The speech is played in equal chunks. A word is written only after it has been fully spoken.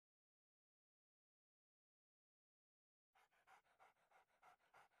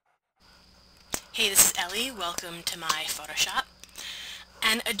Hey, this is Ellie. Welcome to my Photoshop.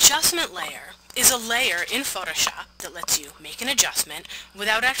 An adjustment layer is a layer in Photoshop that lets you make an adjustment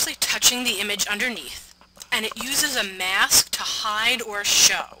without actually touching the image underneath, and it uses a mask to hide or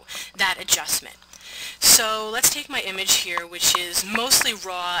show that adjustment. So let's take my image here, which is mostly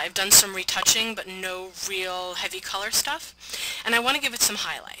raw. I've done some retouching, but no real heavy color stuff. And I want to give it some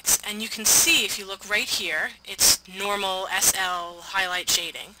highlights. And you can see, if you look right here, it's normal SL highlight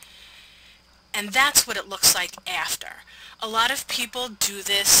shading. And that's what it looks like after. A lot of people do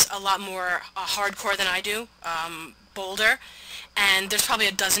this a lot more hardcore than I do, bolder, and there's probably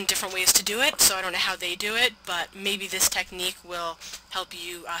a dozen different ways to do it, so I don't know how they do it, but maybe this technique will help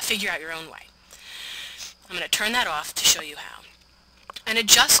you figure out your own way. I'm going to turn that off to show you how. An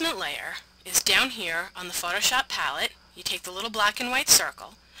adjustment layer is down here on the Photoshop palette. You take the little black and white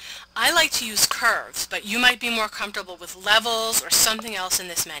circle. I like to use curves, but you might be more comfortable with levels or something else in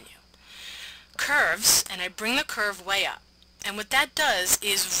this menu. Curves, and I bring the curve way up. And what that does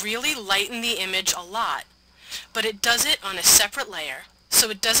is really lighten the image a lot, but it does it on a separate layer, so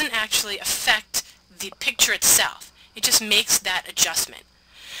it doesn't actually affect the picture itself. It just makes that adjustment.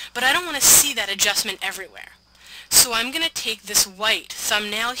 But I don't want to see that adjustment everywhere. So I'm going to take this white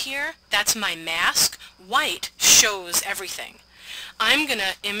thumbnail here, that's my mask. White shows everything. I'm going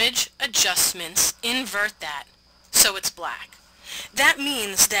to image adjustments, invert that, so it's black. That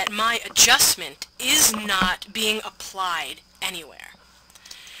means that my adjustment is not being applied anywhere.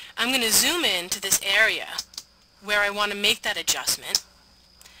 I'm going to zoom in to this area where I want to make that adjustment.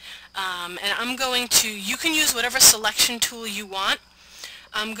 And I'm going to, you can use whatever selection tool you want.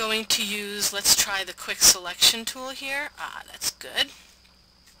 I'm going to use, let's try the quick selection tool here. That's good.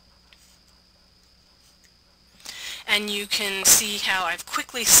 And you can see how I've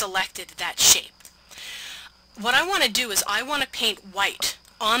quickly selected that shape. What I want to do is I want to paint white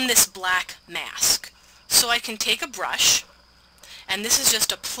on this black mask. So I can take a brush, and this is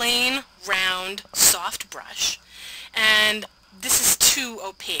just a plain, round, soft brush, and this is too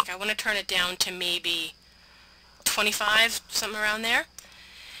opaque. I want to turn it down to maybe 25, something around there.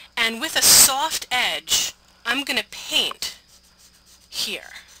 And with a soft edge, I'm going to paint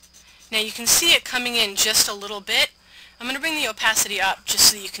here. Now you can see it coming in just a little bit. I'm going to bring the opacity up just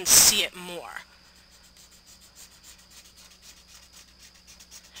so you can see it more.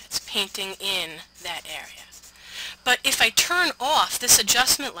 Painting in that area. But if I turn off this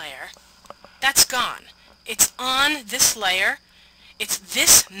adjustment layer, that's gone. It's on this layer. It's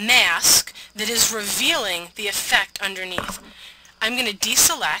this mask that is revealing the effect underneath. I'm going to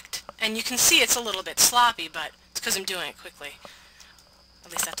deselect, and you can see it's a little bit sloppy, but it's because I'm doing it quickly.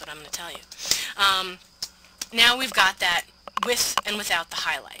 At least that's what I'm going to tell you. Now we've got that with and without the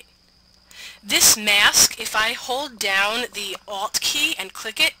highlight. This mask, if I hold down the Alt key and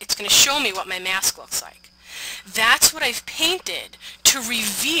click it, it's going to show me what my mask looks like. That's what I've painted to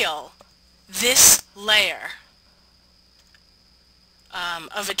reveal this layer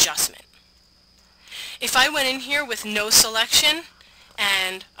of adjustment. If I went in here with no selection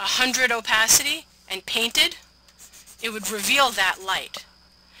and 100 opacity and painted, it would reveal that light.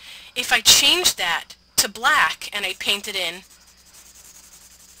 If I changed that to black and I painted in,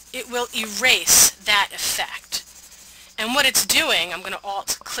 it will erase that effect. And what it's doing, I'm going to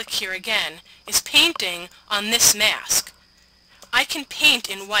Alt-click here again, is painting on this mask. I can paint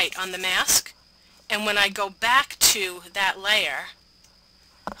in white on the mask, and when I go back to that layer,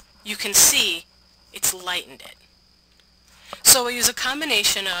 you can see it's lightened it. So we use a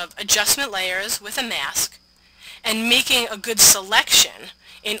combination of adjustment layers with a mask and making a good selection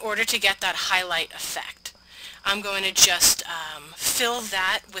in order to get that highlight effect. I'm going to just fill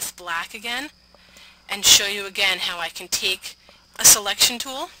that with black again and show you again how I can take a selection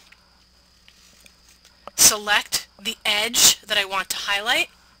tool, select the edge that I want to highlight,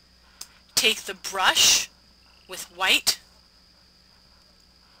 take the brush with white.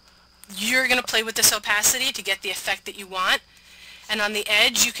 You're going to play with this opacity to get the effect that you want, and on the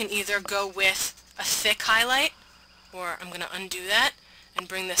edge you can either go with a thick highlight, or I'm going to undo that and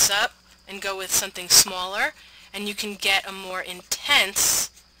bring this up and go with something smaller, and you can get a more intense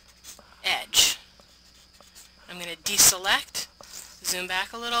edge. I'm going to deselect, zoom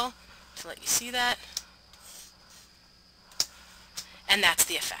back a little to let you see that, and that's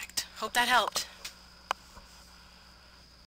the effect. Hope that helped.